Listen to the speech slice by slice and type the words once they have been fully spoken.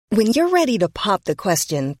When you're ready to pop the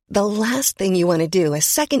question, the last thing you want to do is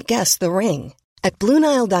second-guess the ring. At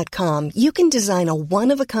BlueNile.com, you can design a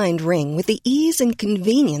one-of-a-kind ring with the ease and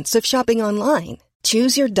convenience of shopping online.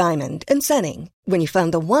 Choose your diamond and setting. When you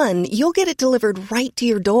find the one, you'll get it delivered right to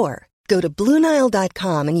your door. Go to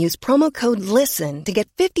BlueNile.com and use promo code LISTEN to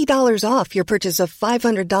get $50 off your purchase of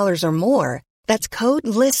 $500 or more. That's code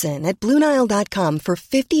LISTEN at BlueNile.com for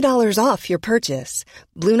 $50 off your purchase.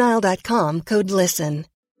 BlueNile.com, code LISTEN.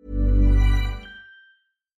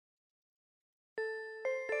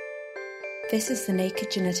 This is the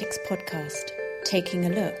Naked Genetics Podcast, taking a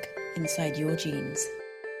look inside your genes.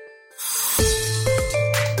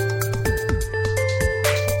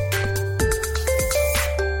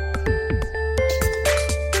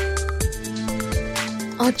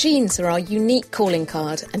 Our genes are our unique calling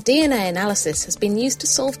card, and DNA analysis has been used to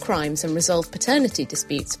solve crimes and resolve paternity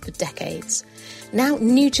disputes for decades. Now,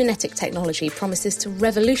 new genetic technology promises to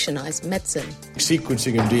revolutionise medicine.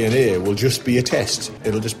 Sequencing of DNA will just be a test.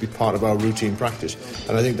 It'll just be part of our routine practice.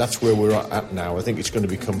 And I think that's where we're at now. I think it's going to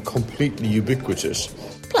become completely ubiquitous.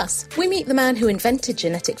 Plus, we meet the man who invented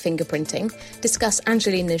genetic fingerprinting, discuss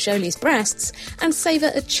Angelina Jolie's breasts, and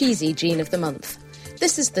savour a cheesy gene of the month.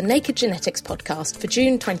 This is the Naked Genetics Podcast for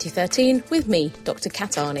June 2013 with me, Dr.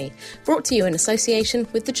 Kat Arney, brought to you in association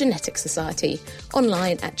with the Genetics Society,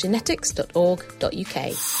 online at genetics.org.uk.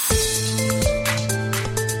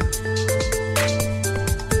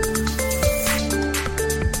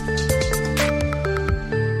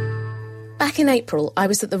 Back in April, I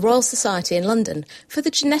was at the Royal Society in London for the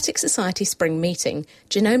Genetics Society Spring Meeting,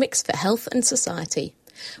 Genomics for Health and Society.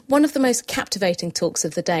 One of the most captivating talks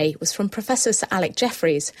of the day was from Professor Sir Alec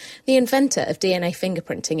Jeffreys, the inventor of DNA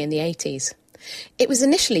fingerprinting in the 80s. It was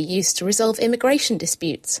initially used to resolve immigration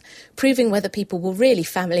disputes, proving whether people were really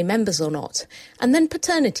family members or not, and then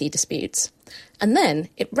paternity disputes. And then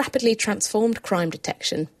it rapidly transformed crime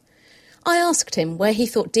detection. I asked him where he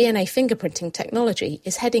thought DNA fingerprinting technology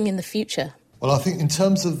is heading in the future. Well, I think in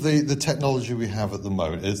terms of the technology we have at the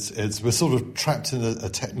moment, we're sort of trapped in a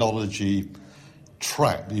technology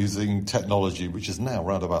trap using technology which is now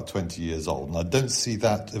around about 20 years old, and I don't see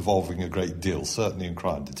that evolving a great deal, certainly in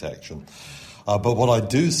crime detection. But what I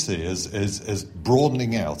do see is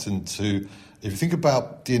broadening out into, if you think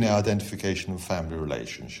about DNA identification and family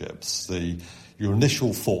relationships, your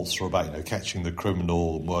initial thoughts are about catching the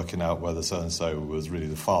criminal and working out whether so-and-so was really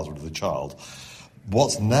the father of the child.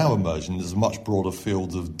 What's now emerging is a much broader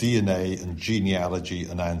field of DNA and genealogy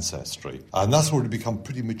and ancestry. And that's already become a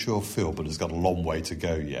pretty mature field, but it's got a long way to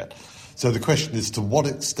go yet. So the question is, to what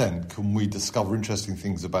extent can we discover interesting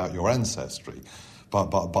things about your ancestry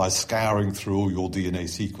by scouring through all your DNA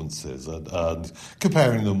sequences and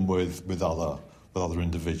comparing them with other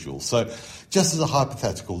individuals? So just as a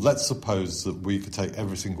hypothetical, let's suppose that we could take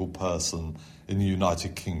every single person in the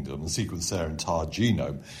United Kingdom and sequence their entire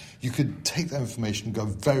genome. You could take that information and go a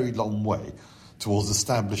very long way towards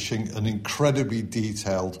establishing an incredibly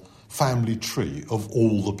detailed family tree of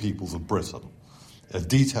all the peoples of Britain, a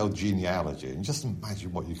detailed genealogy. And just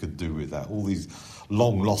imagine what you could do with that. All these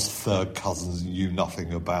long-lost third cousins you knew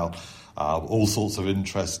nothing about, all sorts of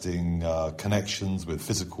interesting connections with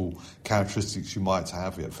physical characteristics you might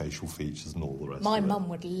have, facial features and all the rest. My mum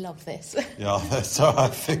would love this. Yeah, so I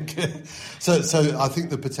think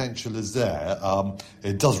the potential is there.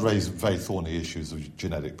 It does raise very thorny issues of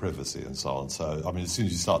genetic privacy and so on. So, I mean, as soon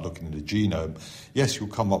as you start looking at the genome, yes, you'll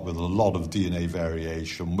come up with a lot of DNA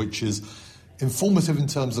variation, which is informative in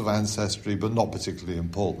terms of ancestry, but not particularly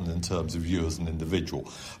important in terms of you as an individual.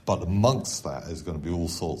 But amongst that is going to be all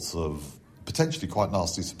sorts of potentially quite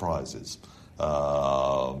nasty surprises,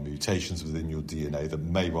 mutations within your DNA that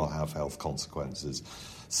may well have health consequences.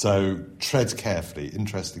 So tread carefully.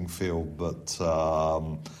 Interesting field, but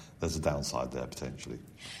there's a downside there potentially.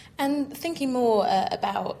 And thinking more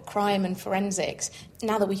about crime and forensics,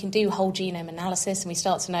 now that we can do whole genome analysis and we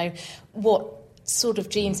start to know what sort of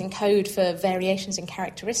genes encode for variations in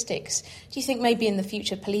characteristics, do you think maybe in the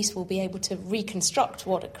future police will be able to reconstruct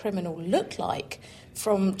what a criminal looked like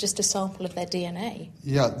from just a sample of their DNA?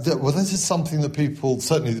 Yeah, well, this is something that people,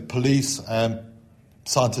 certainly the police and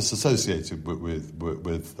scientists associated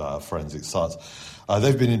with forensic science,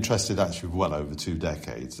 they've been interested actually well over 2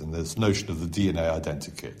 decades in this notion of the DNA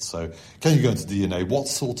identikit. So can you go into DNA? What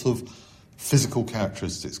sort of physical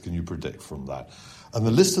characteristics can you predict from that? And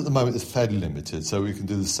the list at the moment is fairly limited, so we can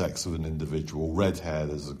do the sex of an individual. Red hair,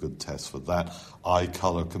 there's a good test for that. Eye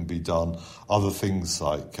colour can be done. Other things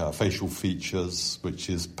like facial features, which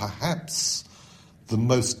is perhaps the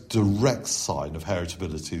most direct sign of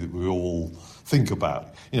heritability that we all think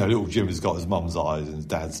about. Little Jimmy's got his mum's eyes and his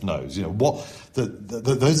dad's nose.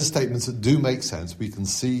 Those are statements that do make sense. We can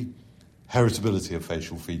see heritability of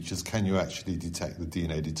facial features. Can you actually detect the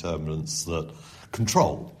DNA determinants that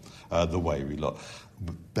control the way we look?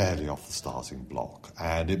 Barely off the starting block.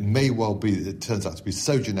 And it may well be that it turns out to be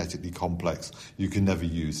so genetically complex you can never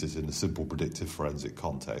use it in a simple predictive forensic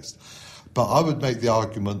context. But I would make the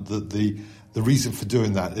argument that the reason for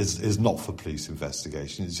doing that is not for police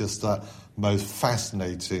investigation. It's just that most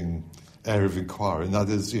fascinating area of inquiry, and that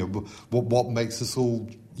is, what makes us all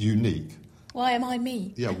unique. Why am I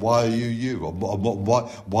me? Yeah, why are you?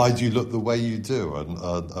 Why do you look the way you do? And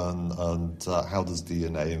how does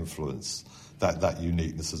DNA influence that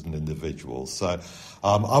uniqueness as an individual? So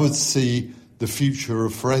I would see the future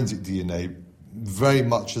of forensic DNA very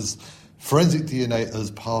much as forensic DNA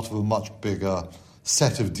as part of a much bigger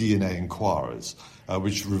set of DNA inquiries,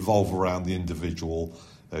 which revolve around the individual,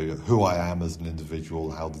 who I am as an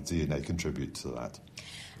individual, how the DNA contribute to that.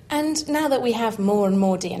 And now that we have more and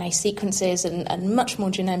more DNA sequences and much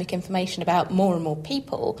more genomic information about more and more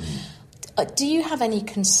people, do you have any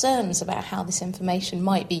concerns about how this information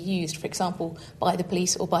might be used, for example, by the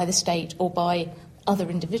police or by the state or by other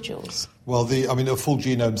individuals? Well, a full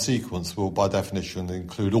genome sequence will, by definition,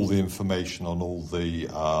 include all the information on all the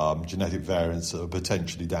genetic variants that are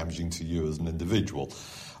potentially damaging to you as an individual.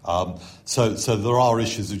 So there are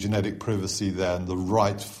issues of genetic privacy there, and the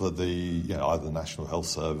right for the either the National Health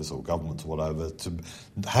Service or government or whatever to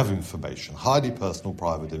have information, highly personal,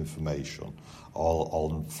 private information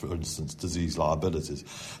on, for instance, disease liabilities.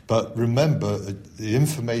 But remember, the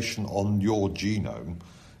information on your genome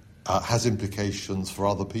has implications for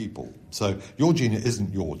other people. So your genome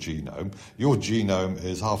isn't your genome. Your genome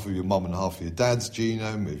is half of your mum and half of your dad's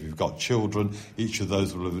genome. If you've got children, each of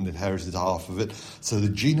those will have inherited half of it. So the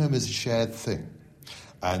genome is a shared thing.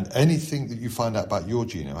 And anything that you find out about your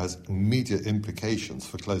genome has immediate implications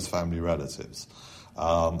for close family relatives.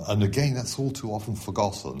 And again, that's all too often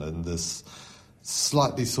forgotten in this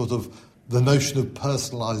slightly sort of the notion of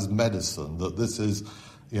personalised medicine, that this is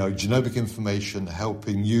genomic information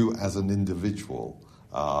helping you as an individual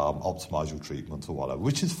optimise your treatment or whatever,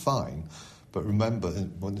 which is fine. But remember,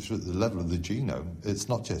 when it's at the level of the genome, it's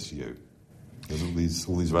not just you. There's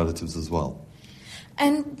all these relatives as well.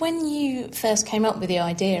 And when you first came up with the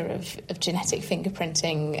idea of genetic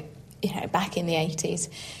fingerprinting, back in the 80s,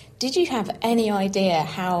 did you have any idea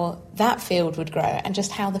how that field would grow and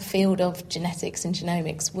just how the field of genetics and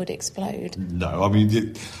genomics would explode? No,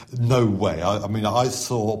 no way. I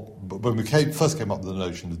saw, when we first came up with the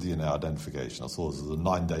notion of DNA identification, I saw this as a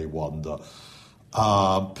 9-day wonder,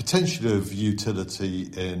 potentially of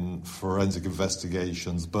utility in forensic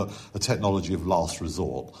investigations, but a technology of last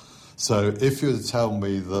resort. So if you were to tell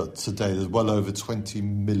me that today there's well over 20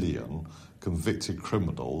 million convicted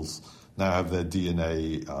criminals now have their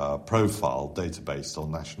DNA profile database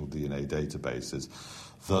on national DNA databases,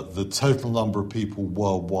 that the total number of people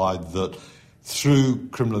worldwide that through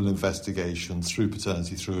criminal investigations, through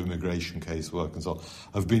paternity, through immigration casework and so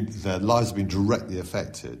on, their lives have been directly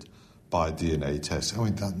affected by DNA tests.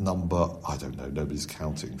 That number, I don't know, nobody's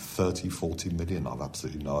counting. 30, 40 million, I've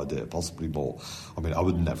absolutely no idea, possibly more. I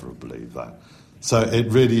would never have believed that. So it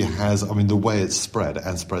really has, the way it's spread,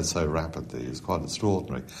 and spread so rapidly, is quite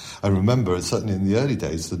extraordinary. And remember, certainly in the early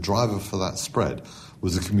days, the driver for that spread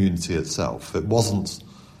was the community itself. It wasn't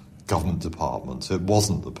government departments, it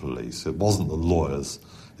wasn't the police, it wasn't the lawyers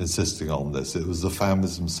insisting on this. It was the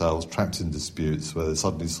families themselves trapped in disputes where they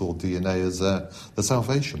suddenly saw DNA as their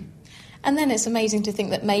salvation. And then it's amazing to think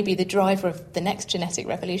that maybe the driver of the next genetic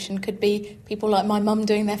revolution could be people like my mum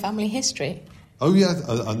doing their family history. Oh, yeah,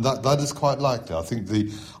 and that is quite likely. I think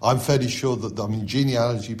I'm fairly sure that,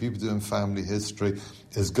 genealogy, people doing family history,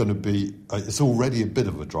 is going to be, it's already a bit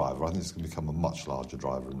of a driver. I think it's going to become a much larger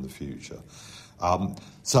driver in the future. I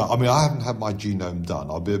haven't had my genome done.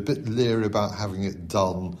 I'll be a bit leery about having it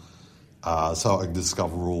done so I can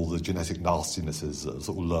discover all the genetic nastinesses that are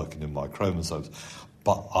sort of lurking in my chromosomes.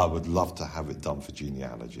 But I would love to have it done for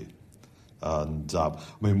genealogy. And,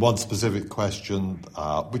 one specific question,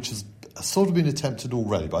 which has sort of been attempted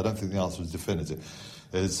already, but I don't think the answer is definitive,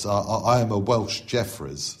 is I am a Welsh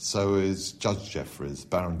Jeffreys, so is Judge Jeffreys,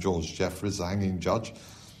 Baron George Jeffreys, the hanging judge.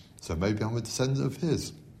 So maybe I'm a descendant of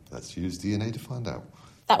his. Let's use DNA to find out.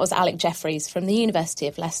 That was Alec Jeffreys from the University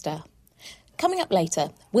of Leicester. Coming up later,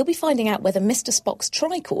 we'll be finding out whether Mr. Spock's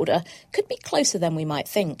tricorder could be closer than we might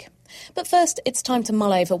think. But first, it's time to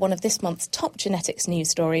mull over one of this month's top genetics news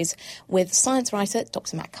stories with science writer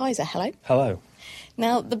Dr. Matt Kaiser. Hello. Hello.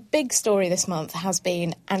 Now, the big story this month has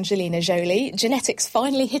been Angelina Jolie. Genetics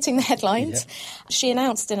finally hitting the headlines. Yeah. She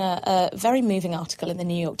announced in a very moving article in the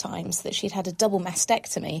New York Times that she'd had a double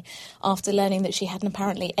mastectomy after learning that she had an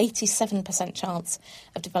apparently 87% chance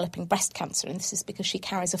of developing breast cancer, and this is because she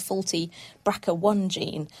carries a faulty BRCA1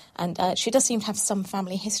 gene, and she does seem to have some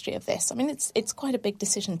family history of this. I mean, it's quite a big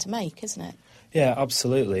decision to make, isn't it? Yeah,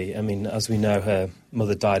 absolutely. I mean, as we know, her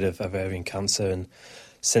mother died of ovarian cancer, and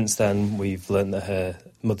since then we've learned that her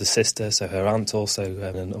mother's sister, so her aunt, also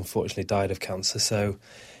unfortunately died of cancer. So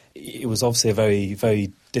it was obviously a very,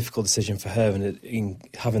 very difficult decision for her, and in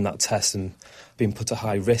having that test and being put at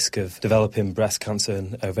high risk of developing breast cancer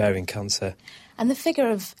and ovarian cancer. And the figure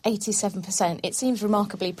of 87%, it seems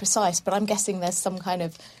remarkably precise, but I'm guessing there's some kind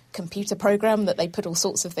of computer program that they put all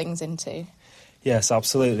sorts of things into. Yes,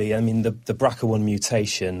 absolutely. I mean, the BRCA1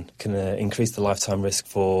 mutation can increase the lifetime risk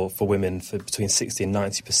for women for between 60 and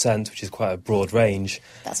 90%, which is quite a broad range.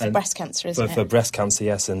 That's for breast cancer, isn't it? For breast cancer,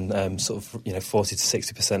 yes, and 40 to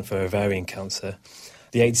 60% for ovarian cancer.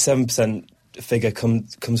 The 87% figure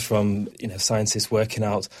comes from scientists working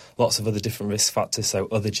out lots of other different risk factors, so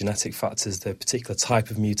other genetic factors, the particular type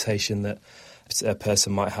of mutation that a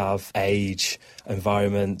person might have, age,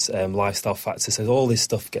 environment, lifestyle factors. So all this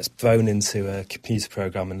stuff gets thrown into a computer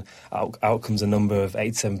program, and out comes a number of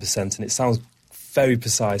 87%. And it sounds very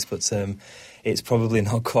precise, but it's probably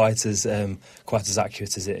not quite as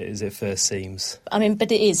accurate as it first seems. I mean,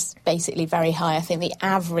 but it is basically very high. I think the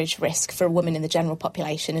average risk for a woman in the general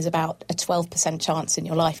population is about a 12% chance in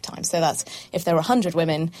your lifetime. So that's, if there were 100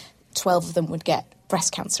 women, 12 of them would get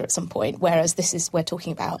breast cancer at some point, whereas we're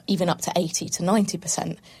talking about even up to 80 to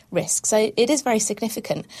 90% risk. So it is very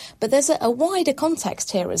significant. But there's a wider context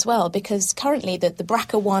here as well, because currently the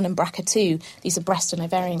BRCA1 and BRCA2, these are breast and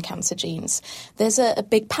ovarian cancer genes, there's a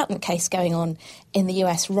big patent case going on in the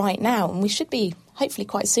US right now, and we should be hopefully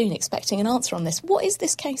quite soon expecting an answer on this. What is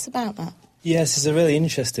this case about, Matt? Yes, it's a really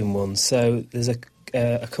interesting one. So there's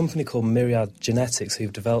a company called Myriad Genetics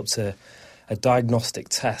who've developed a diagnostic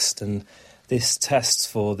test, and this tests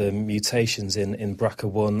for the mutations in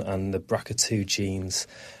BRCA1 and the BRCA2 genes,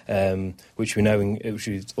 which we know, which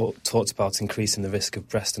we talked about, increasing the risk of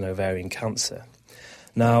breast and ovarian cancer.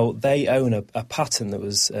 Now, they own a patent that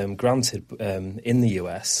was granted in the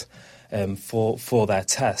US for their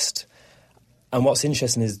test. And what's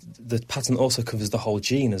interesting is the patent also covers the whole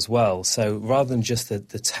gene as well. So rather than just the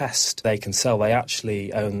test they can sell, they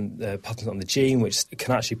actually own the patent on the gene, which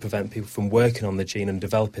can actually prevent people from working on the gene and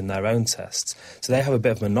developing their own tests. So they have a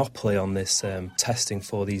bit of monopoly on this testing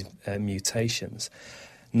for these mutations.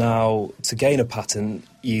 Now, to gain a patent,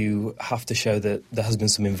 you have to show that there has been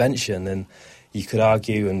some invention, and you could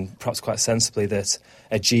argue, and perhaps quite sensibly, that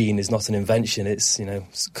a gene is not an invention. It's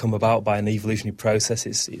come about by an evolutionary process.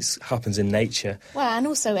 It happens in nature. Well, and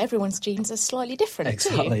also everyone's genes are slightly different.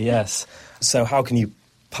 Exactly, too. Yes. So how can you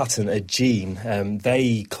patent a gene?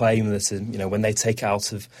 They claim that when they take it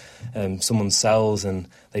out of someone's cells and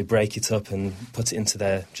they break it up and put it into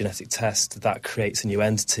their genetic test, that creates a new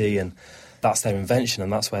entity, and that's their invention,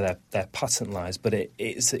 and that's where their patent lies. But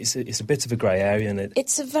it's a bit of a grey area. And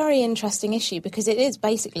it's a very interesting issue, because it is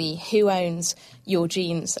basically who owns your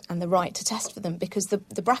genes and the right to test for them, because the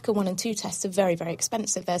BRCA1 and 2 tests are very, very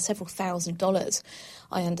expensive. They're several $1,000s,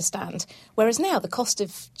 I understand. Whereas now the cost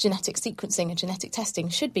of genetic sequencing and genetic testing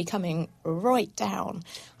should be coming right down.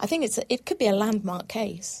 I think it could be a landmark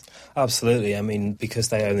case. Absolutely. I mean, because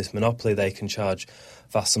they own this monopoly, they can charge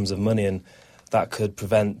vast sums of money, and that could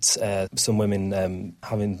prevent some women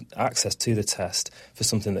having access to the test for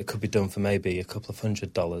something that could be done for maybe a couple of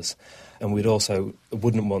 $100s. And we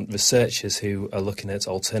wouldn't want researchers who are looking at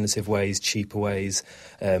alternative ways, cheaper ways,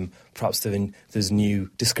 perhaps there's new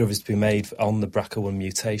discoveries to be made on the BRCA1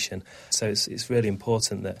 mutation. So it's really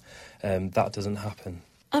important that that doesn't happen.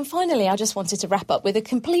 And finally, I just wanted to wrap up with a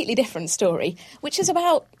completely different story, which is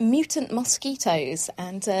about mutant mosquitoes,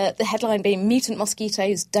 and the headline being "Mutant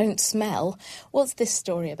Mosquitoes Don't Smell." What's this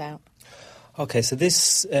story about? OK, so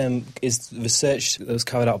this is research that was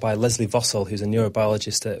carried out by Leslie Vossel, who's a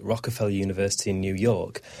neurobiologist at Rockefeller University in New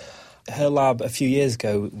York. Her lab a few years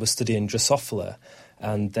ago was studying Drosophila.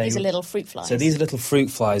 And these are little fruit flies. So these are little fruit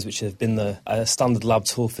flies which have been a standard lab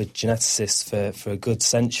tool for geneticists for a good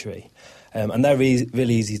century. And they're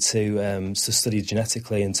really easy to study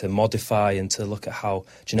genetically and to modify and to look at how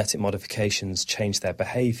genetic modifications change their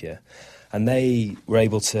behaviour. And they were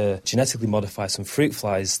able to genetically modify some fruit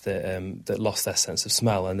flies that lost their sense of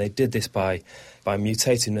smell. And they did this by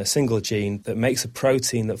mutating a single gene that makes a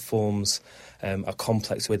protein that forms a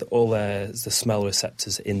complex with all the smell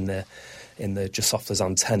receptors in in the Drosophilus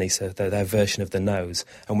antennae, so they're their version of the nose.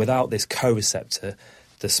 And without this co-receptor,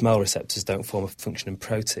 the smell receptors don't form a functioning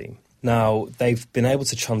protein. Now, they've been able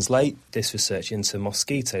to translate this research into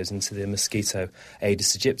mosquitoes, into the mosquito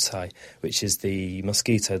Aedes aegypti, which is the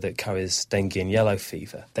mosquito that carries dengue and yellow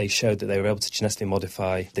fever. They showed that they were able to genetically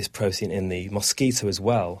modify this protein in the mosquito as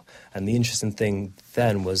well. And the interesting thing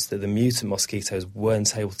then was that the mutant mosquitoes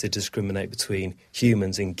weren't able to discriminate between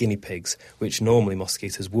humans and guinea pigs, which normally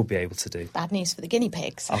mosquitoes would be able to do. Bad news for the guinea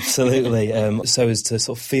pigs. Absolutely. So as to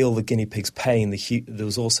sort of feel the guinea pig's pain, there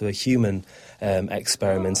was also a human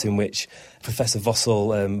experiment in which Professor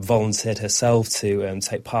Vossel volunteered herself to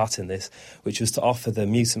take part in this, which was to offer the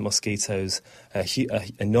mutant mosquitoes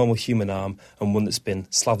a normal human arm and one that's been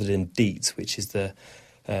slathered in DEET, which is the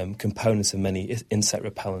components of many insect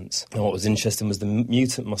repellents. And what was interesting was the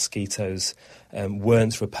mutant mosquitoes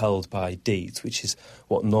weren't repelled by DEET, which is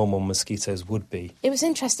what normal mosquitoes would be. It was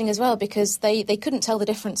interesting as well because they couldn't tell the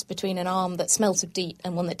difference between an arm that smelt of DEET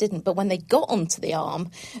and one that didn't. But when they got onto the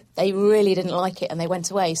arm, they really didn't like it and they went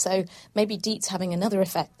away. So maybe DEET's having another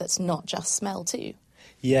effect that's not just smell too.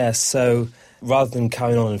 Yeah, so rather than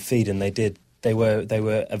carrying on and feeding, they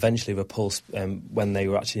were eventually repulsed when they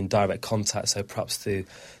were actually in direct contact, so perhaps through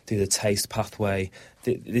the taste pathway.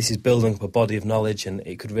 This is building up a body of knowledge, and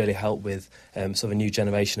it could really help with sort of a new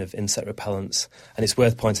generation of insect repellents. And it's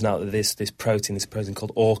worth pointing out that this protein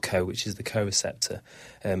called ORCO, which is the co-receptor,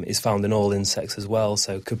 is found in all insects as well,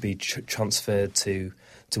 so it could be transferred to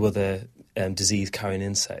other disease-carrying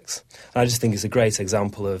insects. And I just think it's a great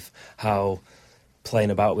example of how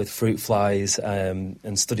playing about with fruit flies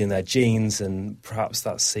and studying their genes, and perhaps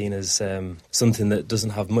that's seen as something that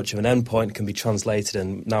doesn't have much of an endpoint, can be translated,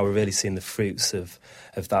 and now we're really seeing the fruits of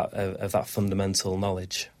that fundamental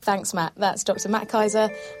knowledge. Thanks, Matt. That's Dr. Matt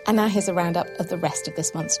Kaiser, and now here's a roundup of the rest of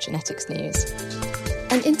this month's genetics news.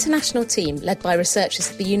 An international team led by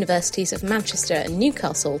researchers at the universities of Manchester and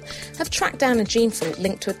Newcastle have tracked down a gene fault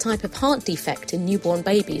linked to a type of heart defect in newborn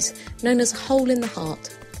babies known as a hole in the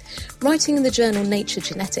heart. Writing in the journal Nature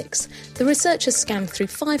Genetics, the researchers scanned through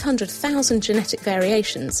 500,000 genetic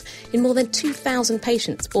variations in more than 2,000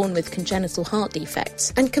 patients born with congenital heart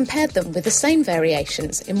defects and compared them with the same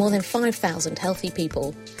variations in more than 5,000 healthy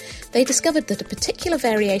people. They discovered that a particular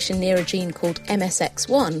variation near a gene called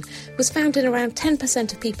MSX1 was found in around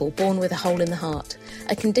 10% of people born with a hole in the heart,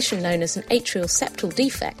 a condition known as an atrial septal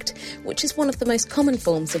defect, which is one of the most common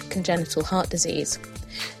forms of congenital heart disease.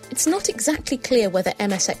 It's not exactly clear whether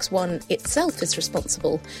MSX1 itself is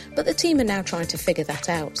responsible, but the team are now trying to figure that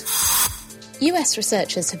out. US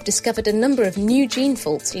researchers have discovered a number of new gene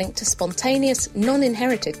faults linked to spontaneous,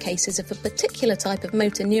 non-inherited cases of a particular type of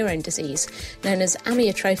motor neurone disease known as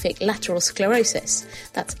amyotrophic lateral sclerosis,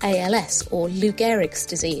 that's ALS, or Lou Gehrig's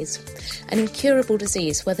disease, an incurable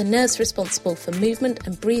disease where the nerves responsible for movement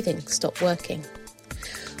and breathing stop working.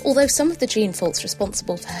 Although some of the gene faults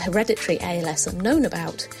responsible for hereditary ALS are known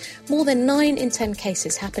about, more than 9 in 10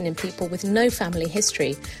 cases happen in people with no family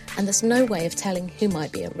history, and there's no way of telling who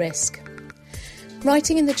might be at risk.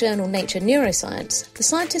 Writing in the journal Nature Neuroscience, the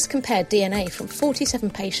scientists compared DNA from 47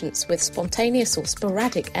 patients with spontaneous or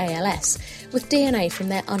sporadic ALS with DNA from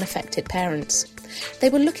their unaffected parents. They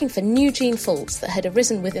were looking for new gene faults that had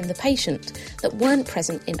arisen within the patient that weren't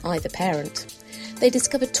present in either parent. They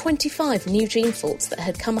discovered 25 new gene faults that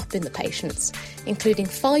had come up in the patients, including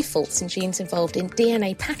 5 faults in genes involved in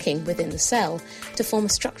DNA packing within the cell to form a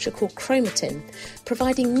structure called chromatin,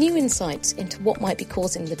 providing new insights into what might be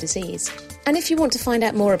causing the disease. And if you want to find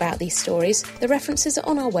out more about these stories, the references are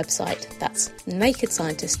on our website. That's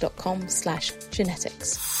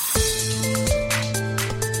nakedscientist.com/genetics.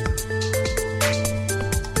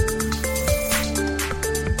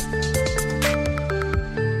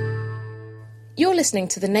 You're listening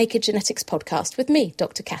to the Naked Genetics podcast with me,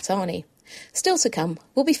 Dr. Kat Arney. Still to come,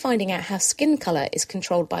 we'll be finding out how skin colour is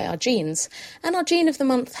controlled by our genes, and our gene of the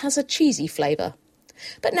month has a cheesy flavour.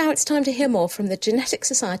 But now it's time to hear more from the Genetic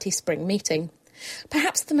Society Spring Meeting.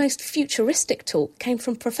 Perhaps the most futuristic talk came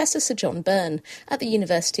from Professor Sir John Byrne at the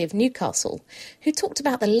University of Newcastle, who talked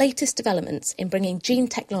about the latest developments in bringing gene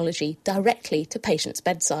technology directly to patients'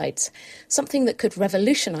 bedsides, something that could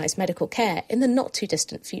revolutionise medical care in the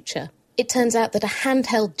not-too-distant future. It turns out that a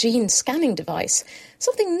handheld gene scanning device,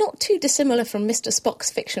 something not too dissimilar from Mr.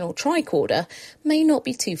 Spock's fictional tricorder, may not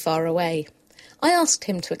be too far away. I asked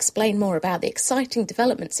him to explain more about the exciting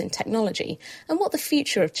developments in technology and what the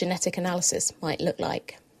future of genetic analysis might look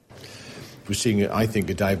like. We're seeing, I think,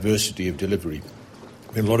 a diversity of delivery.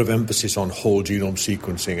 A lot of emphasis on whole genome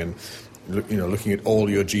sequencing, and looking at all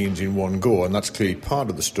your genes in one go, and that's clearly part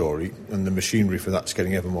of the story, and the machinery for that's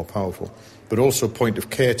getting ever more powerful. But also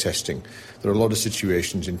point-of-care testing. There are a lot of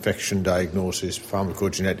situations, infection diagnosis,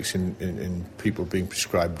 pharmacogenetics in people being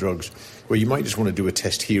prescribed drugs, where you might just want to do a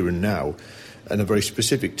test here and now, and a very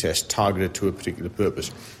specific test targeted to a particular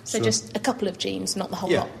purpose. So just a couple of genes, not the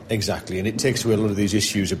whole lot. Exactly, and it takes away a lot of these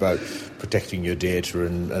issues about protecting your data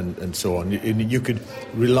and so on. And you could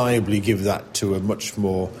reliably give that to a much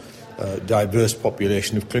more diverse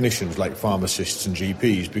population of clinicians like pharmacists and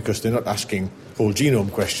GPs, because they're not asking whole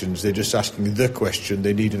genome questions, they're just asking the question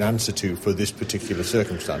they need an answer to for this particular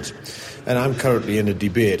circumstance. And I'm currently in a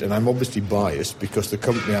debate, and I'm obviously biased because the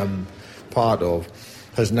company I'm part of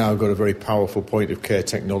has now got a very powerful point-of-care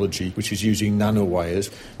technology which is using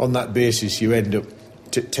nanowires. On that basis, you end up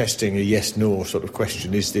testing a yes-no sort of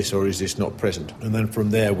question, is this or is this not present? And then from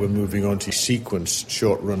there, we're moving on to sequence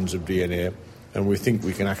short runs of DNA, and we think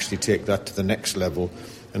we can actually take that to the next level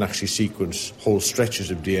and actually sequence whole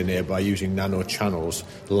stretches of DNA by using nanochannels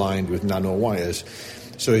lined with nanowires.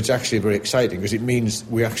 So it's actually very exciting because it means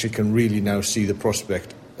we actually can really now see the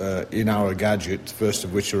prospect in our gadget, the first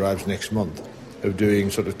of which arrives next month, of doing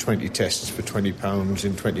sort of 20 tests for £20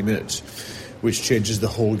 in 20 minutes, which changes the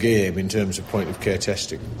whole game in terms of point-of-care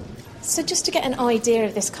testing. So just to get an idea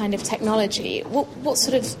of this kind of technology, what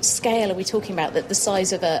sort of scale are we talking about? The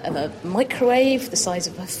size of a microwave, the size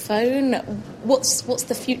of a phone? What's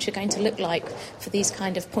the future going to look like for these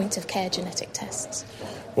kind of point-of-care genetic tests?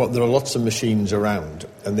 Well, there are lots of machines around,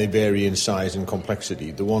 and they vary in size and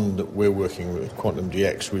complexity. The one that we're working with, Quantum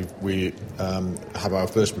DX, we have our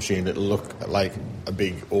first machine that'll look like a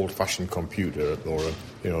big old-fashioned computer, or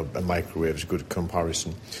a microwave is a good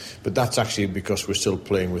comparison. But that's actually because we're still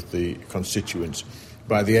playing with the constituents.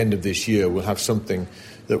 By the end of this year, we'll have something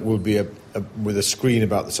that will be with a screen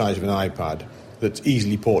about the size of an iPad that's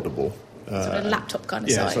easily portable. Sort of a laptop kind of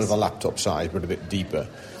size. Yeah, sort of a laptop size, but a bit deeper.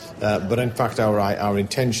 But in fact, our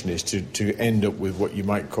intention is to end up with what you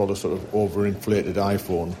might call a sort of overinflated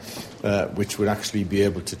iPhone, which would actually be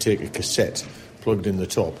able to take a cassette plugged in the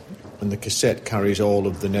top, and the cassette carries all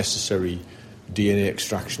of the necessary DNA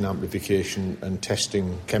extraction, amplification, and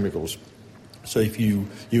testing chemicals. So if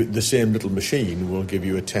the same little machine will give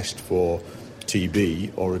you a test for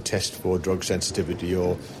TB or a test for drug sensitivity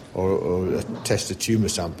or a test a tumour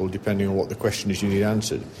sample, depending on what the question is you need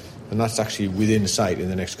answered. And that's actually within sight in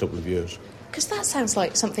the next couple of years. Because that sounds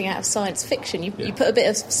like something out of science fiction. You put a bit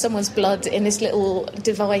of someone's blood in this little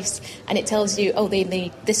device and it tells you, oh, they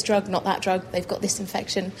need this drug, not that drug, they've got this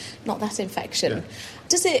infection, not that infection. Yeah.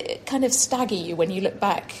 Does it kind of stagger you when you look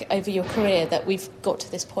back over your career that we've got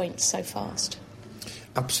to this point so fast?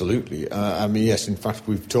 Absolutely. Yes, in fact,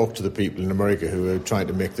 we've talked to the people in America who are trying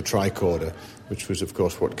to make the tricorder, which was, of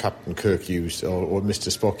course, what Captain Kirk used, or Mr.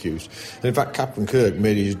 Spock used. And in fact, Captain Kirk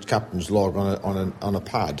made his captain's log on a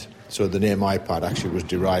pad, so the name iPad actually was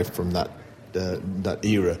derived from that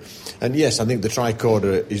era. And yes, I think the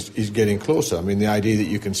tricorder is getting closer. I mean, the idea that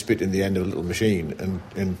you can spit in the end of a little machine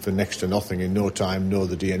and for next to nothing in no time know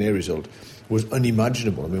the DNA result was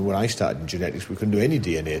unimaginable. I mean, when I started in genetics, we couldn't do any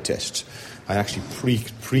DNA tests. I actually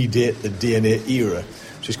predate the DNA era,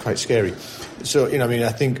 which is quite scary. So,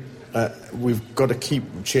 I think we've got to keep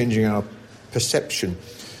changing our perception.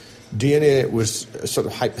 DNA was a sort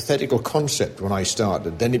of hypothetical concept when I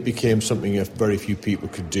started. Then it became something that very few people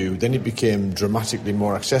could do. Then it became dramatically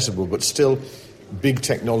more accessible, but still big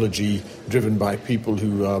technology driven by people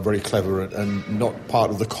who are very clever and not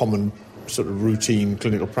part of the common sort of routine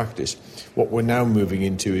clinical practice. What we're now moving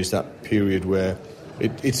into is that period where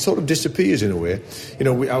it sort of disappears in a way.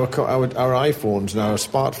 Our iPhones and our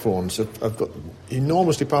smartphones have got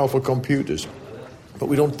enormously powerful computers, but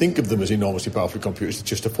we don't think of them as enormously powerful computers. It's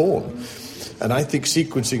just a phone. And I think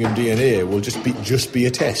sequencing of DNA will just be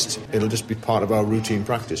a test. It'll just be part of our routine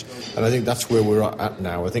practice. And I think that's where we're at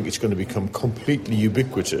now. I think it's going to become completely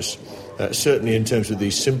ubiquitous, certainly in terms of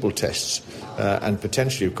these simple tests. And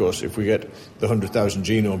potentially, of course, if we get the 100,000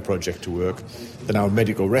 Genome Project to work, then our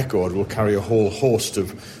medical record will carry a whole host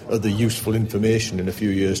of other useful information in a few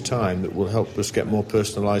years' time that will help us get more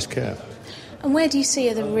personalised care. And where do you see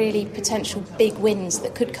are the really potential big wins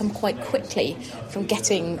that could come quite quickly from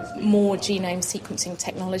getting more genome sequencing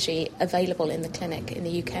technology available in the clinic in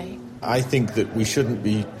the UK? I think that we shouldn't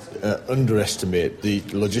underestimate the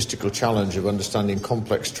logistical challenge of understanding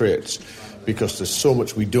complex traits, because there's so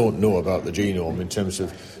much we don't know about the genome in terms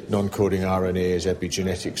of non-coding RNAs,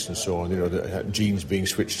 epigenetics and so on, the genes being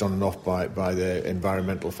switched on and off by their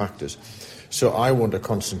environmental factors. So I want to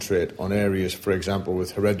concentrate on areas, for example,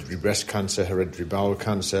 with hereditary breast cancer, hereditary bowel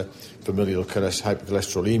cancer, familial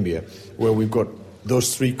hypercholesterolemia, where we've got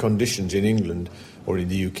those three conditions in England or in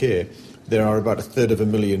the UK, there are about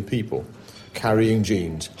 1/3 people carrying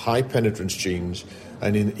genes, high penetrance genes,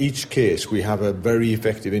 and in each case we have a very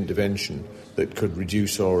effective intervention that could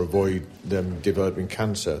reduce or avoid them developing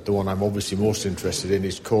cancer. The one I'm obviously most interested in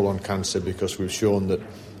is colon cancer, because we've shown that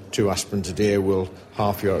 2 aspirins a day will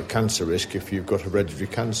halve your cancer risk if you've got hereditary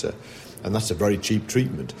cancer, and that's a very cheap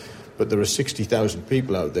treatment. But there are 60,000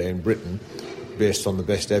 people out there in Britain, based on the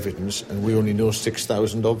best evidence, and we only know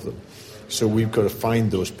 6,000 of them. So we've got to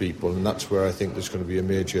find those people, and that's where I think there's going to be a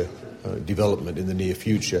major development in the near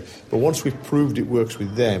future. But once we've proved it works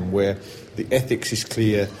with them, where the ethics is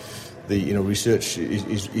clear, the research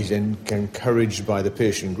is encouraged by the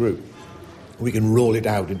patient group, we can roll it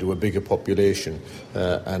out into a bigger population.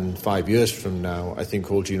 And 5 years from now, I think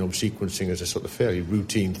whole genome sequencing is a sort of fairly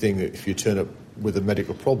routine thing that if you turn up with a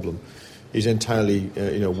medical problem is entirely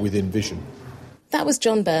within vision. That was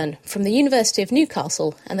John Byrne from the University of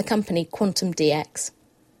Newcastle and the company Quantum DX.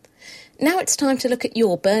 Now it's time to look at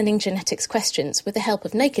your burning genetics questions with the help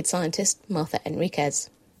of naked scientist Martha Enriquez.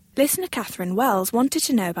 Listener Catherine Wells wanted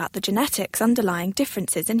to know about the genetics underlying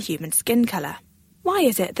differences in human skin colour. Why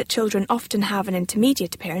is it that children often have an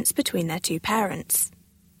intermediate appearance between their two parents?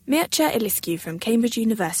 Mircea Iliescu from Cambridge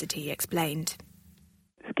University explained.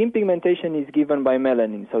 Skin pigmentation is given by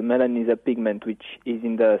melanin. So melanin is a pigment which is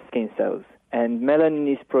in the skin cells. And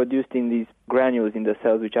melanin is produced in these granules in the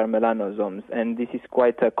cells, which are melanosomes. And this is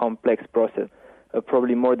quite a complex process.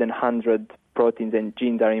 Probably more than 100 proteins and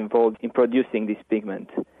genes are involved in producing this pigment.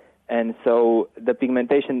 And so the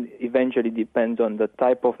pigmentation eventually depends on the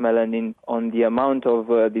type of melanin, on the amount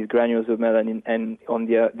of these granules of melanin, and on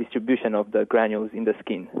the distribution of the granules in the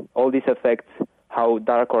skin. All this affects how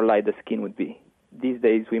dark or light the skin would be. These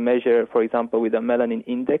days we measure, for example, with a melanin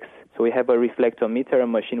index. So we have a reflectometer, a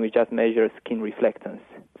machine which just measures skin reflectance,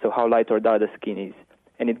 so how light or dark the skin is.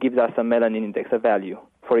 And it gives us a melanin index, a value.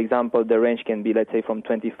 For example, the range can be, let's say, from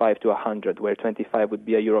 25 to 100, where 25 would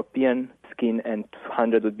be a European skin and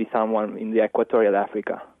 100 would be someone in the equatorial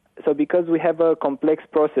Africa. So because we have a complex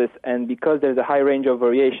process and because there's a high range of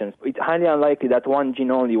variations, it's highly unlikely that one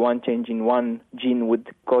change in one gene would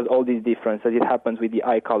cause all these differences, as it happens with the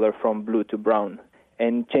eye color from blue to brown.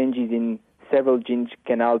 And changes in several genes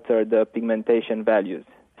can alter the pigmentation values.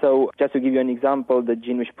 So just to give you an example, the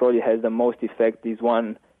gene which probably has the most effect is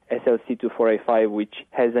one SLC24A5, which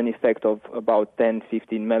has an effect of about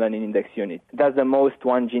 10-15 melanin index units. That's the most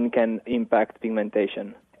one gene can impact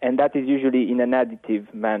pigmentation. And that is usually in an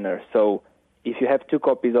additive manner. So if you have 2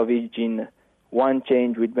 copies of each gene, one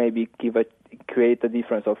change would maybe create a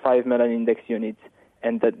difference of 5 melanin index units,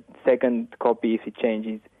 and the second copy, if it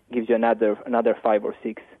changes, gives you another 5 or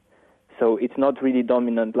 6. So it's not really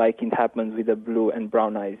dominant like it happens with the blue and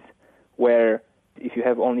brown eyes, where if you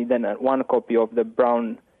have only then one copy of the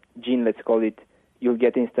brown gene, let's call it, you'll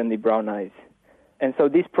get instantly brown eyes. And so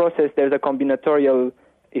this process, there's a combinatorial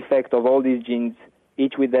effect of all these genes,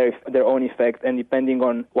 each with their own effect, and depending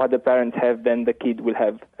on what the parents have, then the kid will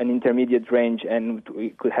have an intermediate range and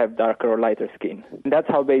could have darker or lighter skin. And that's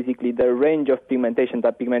how basically the range of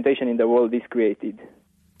pigmentation in the world is created.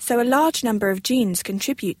 So a large number of genes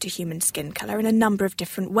contribute to human skin colour in a number of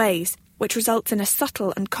different ways, which results in a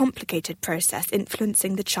subtle and complicated process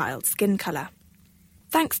influencing the child's skin colour.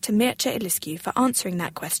 Thanks to Mircea Iliescu for answering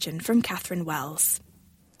that question from Catherine Wells.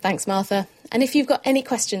 Thanks, Martha. And if you've got any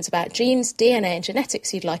questions about genes, DNA and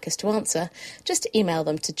genetics you'd like us to answer, just email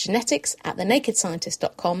them to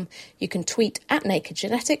genetics@thenakedscientist.com. You can tweet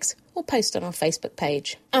 @nakedgenetics or post on our Facebook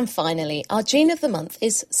page. And finally, our gene of the month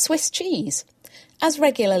is Swiss cheese. As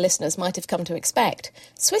regular listeners might have come to expect,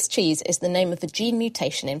 Swiss cheese is the name of the gene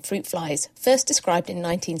mutation in fruit flies, first described in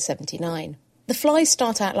 1979. The flies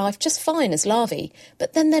start out life just fine as larvae,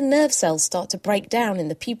 but then their nerve cells start to break down in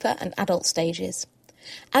the pupa and adult stages.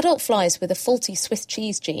 Adult flies with a faulty Swiss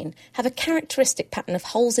cheese gene have a characteristic pattern of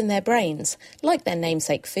holes in their brains, like their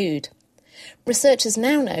namesake food. Researchers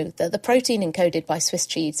now know that the protein encoded by Swiss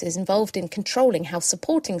cheese is involved in controlling how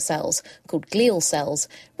supporting cells, called glial cells,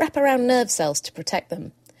 wrap around nerve cells to protect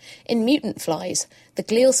them. In mutant flies, the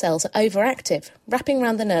glial cells are overactive, wrapping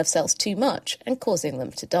around the nerve cells too much and causing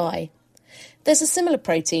them to die. There's a similar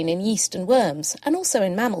protein in yeast and worms, and also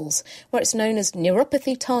in mammals, where it's known as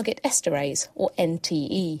neuropathy target esterase, or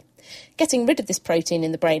NTE. Getting rid of this protein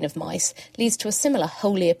in the brain of mice leads to a similar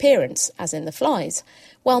holy appearance as in the flies,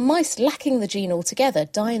 while mice lacking the gene altogether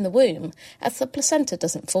die in the womb as the placenta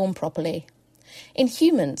doesn't form properly. In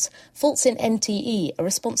humans, faults in NTE are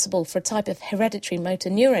responsible for a type of hereditary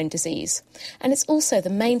motor neurone disease, and it's also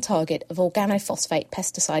the main target of organophosphate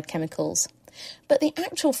pesticide chemicals. But the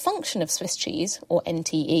actual function of Swiss cheese, or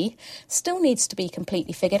NTE, still needs to be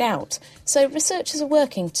completely figured out, so researchers are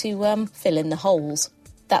working to fill in the holes.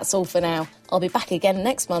 That's all for now. I'll be back again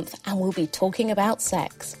next month and we'll be talking about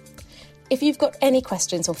sex. If you've got any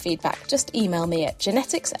questions or feedback, just email me at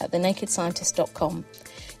genetics@thenakedscientist.com.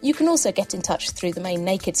 You can also get in touch through the main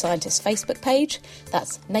Naked Scientist Facebook page,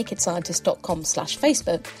 that's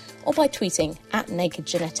nakedscientist.com/Facebook, or by tweeting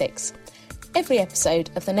 @NakedGenetics. Every episode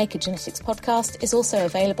of the Naked Genetics podcast is also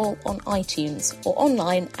available on iTunes or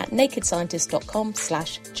online at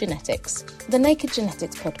nakedscientist.com/genetics. The Naked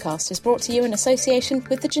Genetics podcast is brought to you in association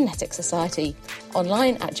with the Genetics Society,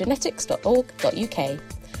 online at genetics.org.uk.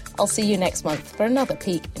 I'll see you next month for another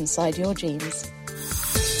peek inside your genes.